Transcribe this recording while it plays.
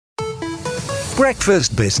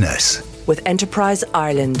Breakfast Business with Enterprise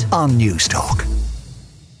Ireland on News Talk.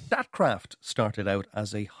 Statkraft started out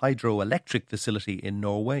as a hydroelectric facility in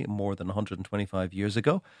Norway more than 125 years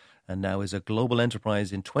ago, and now is a global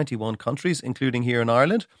enterprise in 21 countries, including here in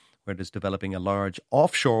Ireland, where it is developing a large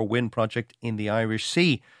offshore wind project in the Irish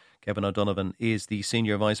Sea. Kevin O'Donovan is the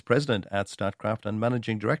Senior Vice President at Statkraft and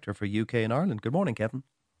Managing Director for UK and Ireland. Good morning, Kevin.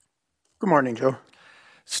 Good morning, Joe.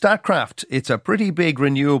 Statkraft, it's a pretty big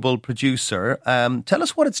renewable producer. Tell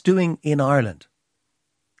us what it's doing in Ireland.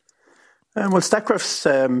 Well, Statkraft's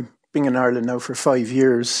been in Ireland now for 5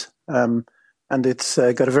 years, and it's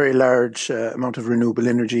got a very large amount of renewable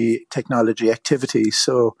energy technology activity.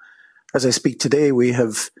 So as I speak today, we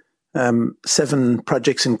have 7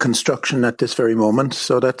 projects in construction at this very moment.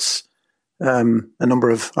 So that's a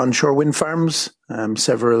number of onshore wind farms,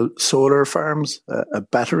 several solar farms, a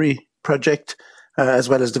battery project, as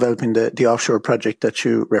well as developing the offshore project that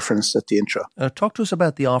you referenced at the intro. Talk to us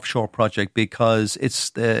about the offshore project, because it's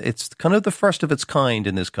kind of the first of its kind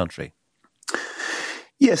in this country.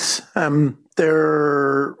 Yes,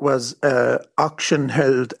 there was an auction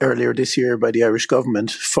held earlier this year by the Irish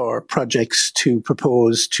government for projects to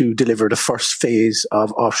propose to deliver the first phase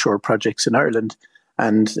of offshore projects in Ireland.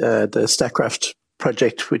 And the Statkraft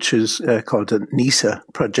project, which is called the NISA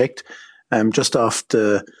project, just off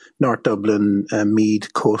the North Dublin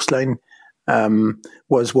Meath coastline,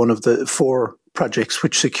 was one of the 4 projects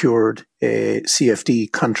which secured a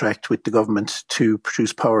CFD contract with the government to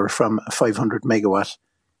produce power from a 500 megawatt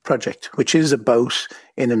project, which is about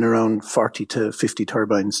in and around 40 to 50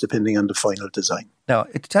 turbines, depending on the final design. Now,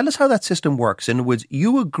 tell us how that system works. In other words,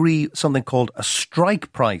 you agree something called a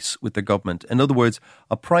strike price with the government. In other words,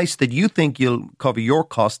 a price that you think you'll cover your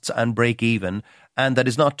costs and break even, and that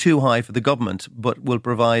is not too high for the government, but will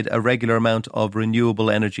provide a regular amount of renewable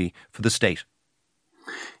energy for the state.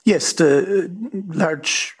 Yes, the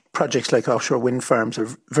large projects like offshore wind farms are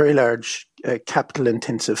very large,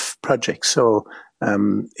 capital-intensive projects. So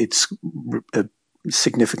it's a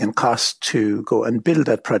significant cost to go and build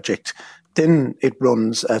that project. Then it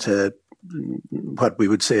runs at what we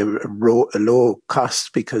would say a low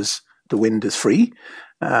cost because the wind is free.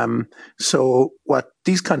 So what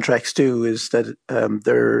these contracts do is that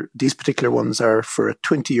these particular ones are for a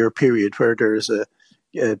 20-year period where there's a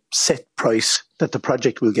set price that the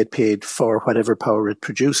project will get paid for whatever power it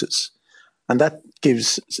produces. And that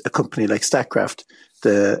gives a company like Statkraft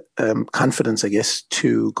the confidence, I guess,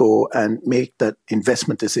 to go and make that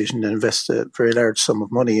investment decision and invest a very large sum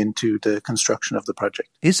of money into the construction of the project.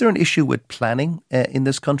 Is there an issue with planning in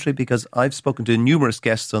this country? Because I've spoken to numerous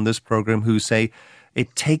guests on this programme who say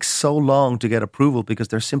it takes so long to get approval because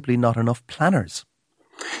there's simply not enough planners.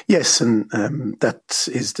 Yes, and that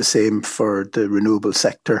is the same for the renewable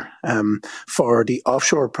sector. For the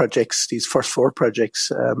offshore projects, these first 4 projects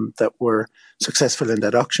that were successful in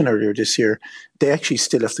that auction earlier this year, they actually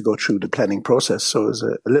still have to go through the planning process. So it's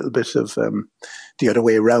a little bit of the other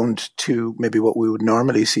way around to maybe what we would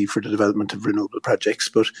normally see for the development of renewable projects.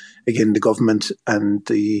 But again, the government and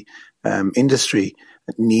the industry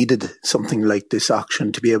needed something like this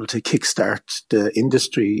auction to be able to kickstart the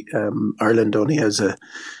industry. Ireland only has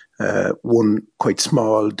one quite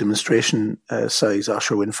small demonstration size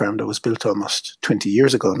offshore wind farm that was built almost 20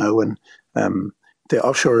 years ago now. And the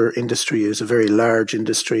offshore industry is a very large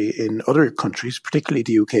industry in other countries, particularly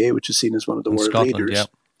the UK, which is seen as one of the world leaders. Yeah.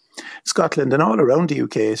 Scotland and all around the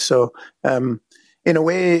UK. So in a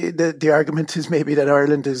way, the argument is maybe that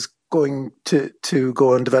Ireland is going to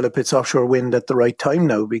go and develop its offshore wind at the right time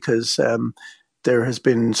now, because there has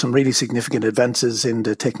been some really significant advances in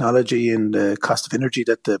the technology and the cost of energy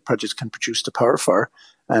that the projects can produce the power for.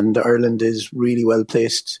 And Ireland is really well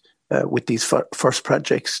placed with these first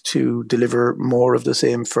projects to deliver more of the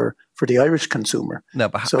same for the Irish consumer. Now,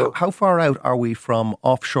 but how far out are we from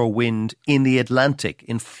offshore wind in the Atlantic,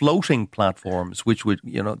 in floating platforms, which would,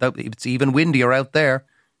 it's even windier out there?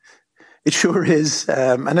 It sure is,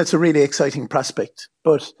 and it's a really exciting prospect.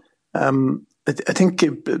 But I think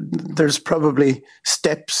there's probably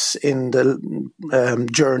steps in the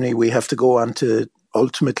journey we have to go on to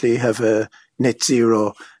ultimately have a net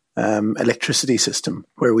zero electricity system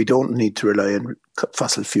where we don't need to rely on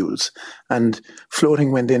fossil fuels. And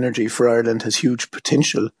floating wind energy for Ireland has huge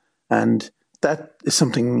potential, and that is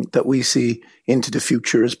something that we see into the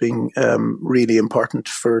future as being really important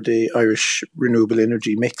for the Irish renewable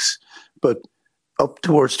energy mix. But up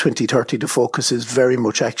towards 2030, the focus is very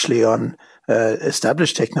much actually on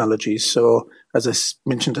established technologies. So as I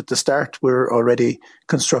mentioned at the start, we're already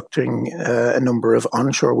constructing a number of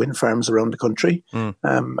onshore wind farms around the country. And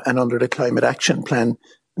under the Climate Action Plan,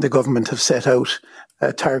 the government have set out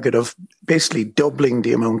a target of basically doubling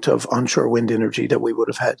the amount of onshore wind energy that we would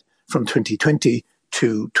have had from 2020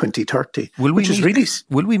 to 2030, Will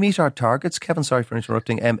we meet our targets, Kevin? Sorry for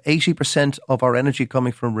interrupting. 80% of our energy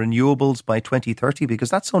coming from renewables by 2030, because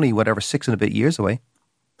that's only 6 and a bit years away.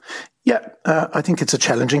 Yeah, I think it's a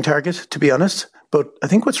challenging target, to be honest. But I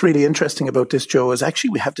think what's really interesting about this, Joe, is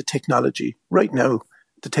actually we have the technology right now.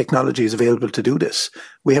 The technology is available to do this.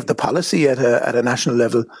 We have the policy at a national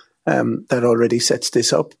level that already sets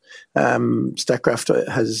this up. Statkraft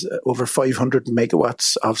has over 500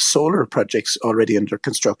 megawatts of solar projects already under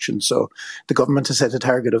construction. So the government has set a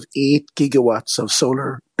target of 8 gigawatts of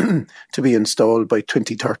solar to be installed by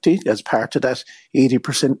 2030 as part of that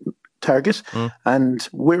 80% target. And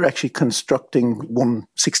we're actually constructing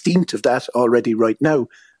 1/16 of that already right now.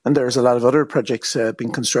 And there's a lot of other projects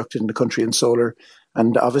being constructed in the country in solar.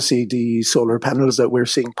 And obviously the solar panels that we're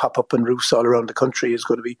seeing pop up on roofs all around the country is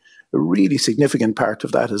going to be a really significant part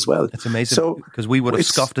of that as well. It's amazing because we would have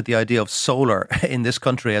scoffed at the idea of solar in this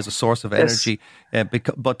country as a source of energy.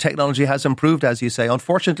 But technology has improved, as you say.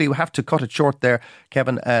 Unfortunately, we have to cut it short there,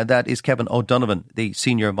 Kevin. That is Kevin O'Donovan, the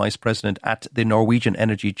Senior Vice President at the Norwegian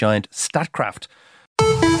energy giant Statkraft.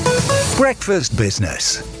 Breakfast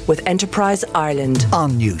Business with Enterprise Ireland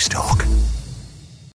on News Talk.